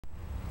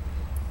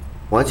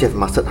Once you have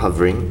mastered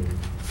hovering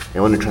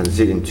and want to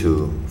transit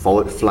into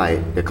forward flight,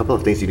 there are a couple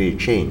of things you need to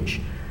change.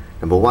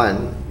 Number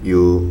one,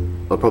 you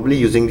are probably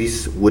using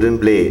these wooden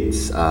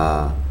blades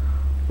while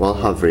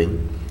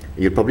hovering.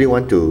 You probably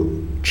want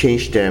to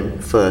change them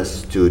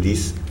first to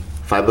these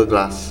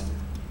fiberglass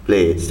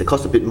blades. They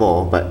cost a bit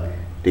more, but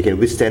they can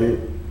withstand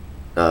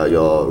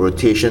your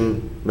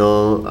rotational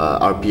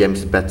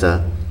RPMs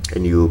better,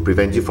 and you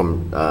prevent you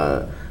from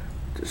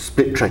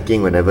split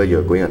tracking whenever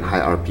you're going at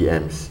high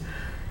RPMs.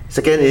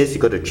 Second is you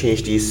got to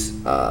change these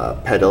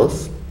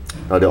pedals.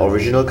 Now the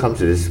original comes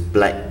with this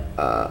black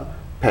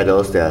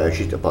pedals that are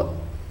actually about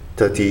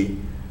 30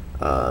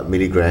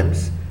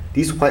 milligrams.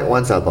 These white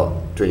ones are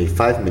about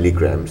 25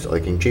 milligrams, or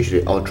you can change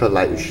to the ultra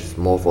light, which is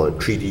more for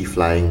 3D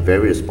flying,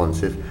 very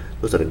responsive.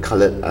 Those are the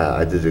colored,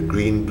 either the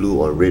green, blue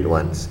or red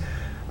ones.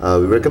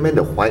 We recommend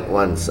the white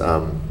ones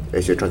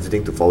as you're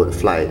transiting to forward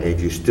flight, and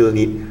if you still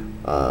need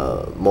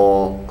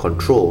more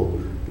control,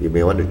 you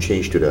may want to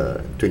change to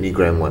the 20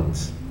 gram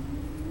ones.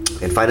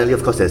 And finally,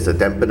 of course, there's a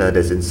dampener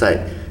that's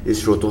inside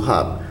this rotor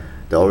hub.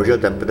 The original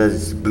dampener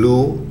is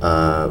blue,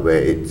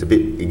 where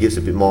it gives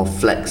a bit more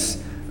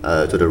flex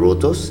to the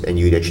rotors, and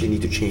you actually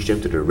need to change them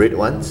to the red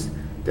ones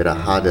that are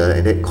harder,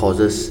 and that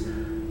causes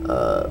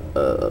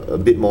a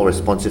bit more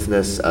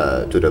responsiveness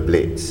to the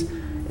blades.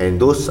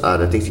 And those are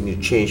the things you need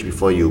to change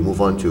before you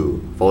move on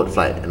to forward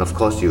flight. And of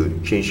course,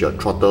 you change your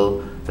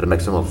throttle to the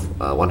maximum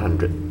of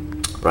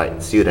 100.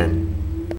 Right, see you then.